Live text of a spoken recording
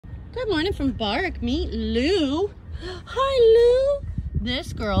Good morning from Bark. Meet Lou. Hi, Lou.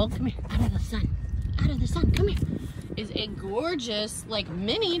 This girl, come here, out of the sun. Out of the sun, come here. Is a gorgeous, like,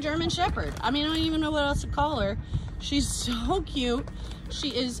 mini German Shepherd. I mean, I don't even know what else to call her. She's so cute. She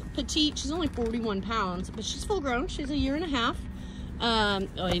is petite. She's only 41 pounds, but she's full grown. She's a year and a half.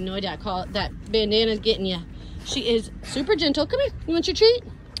 Oh, you know that bandana's getting you. She is super gentle. Come here. You want your treat?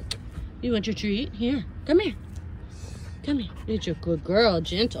 You want your treat? Here. Come here. Come here. It's a good girl.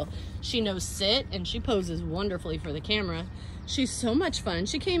 Gentle. She knows sit, and she poses wonderfully for the camera. She's so much fun.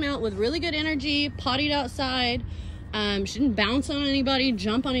 She came out with really good energy, pottied outside. She didn't bounce on anybody,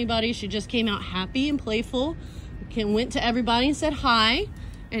 jump on anybody. She just came out happy and playful. Went to everybody and said hi.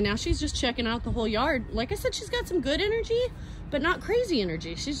 And now she's just checking out the whole yard. Like I said, she's got some good energy, but not crazy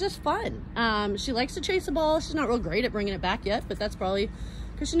energy. She's just fun. She likes to chase a ball. She's not real great at bringing it back yet, but that's probably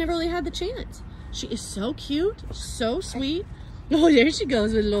because she never really had the chance. She is so cute, so sweet. Oh, there she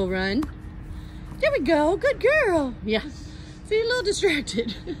goes with a little run. There we go. Good girl. Yeah. See, a little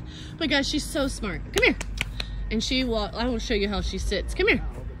distracted. But guys, she's so smart. Come here. And she will, I will show you how she sits. Come here.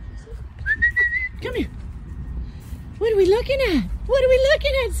 Come here. What are we looking at? What are we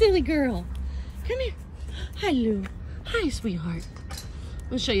looking at, silly girl? Come here. Hi, Lou. Hi, sweetheart.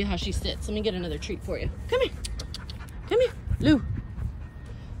 I'll show you how she sits. Let me get another treat for you. Come here. Come here. Lou.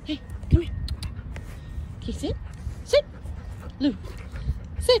 Hey, come here. Okay, sit. Sit. Lou.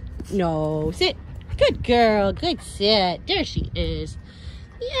 Sit. No, sit. Good girl. Good sit. There she is.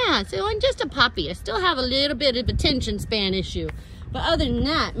 Yeah, so I'm just a puppy. I still have a little bit of attention span issue. But other than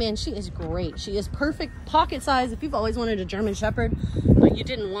that, man, she is great. She is perfect pocket size. If you've always wanted a German Shepherd, but you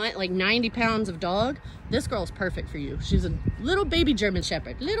didn't want like 90 pounds of dog, this girl's perfect for you. She's a little baby German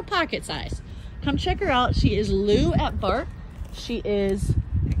Shepherd, little pocket size. Come check her out. She is Lou at Bark. She is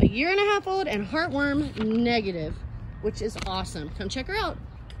a year and a half old and heartworm negative, which is awesome. Come check her out.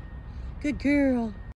 Good girl.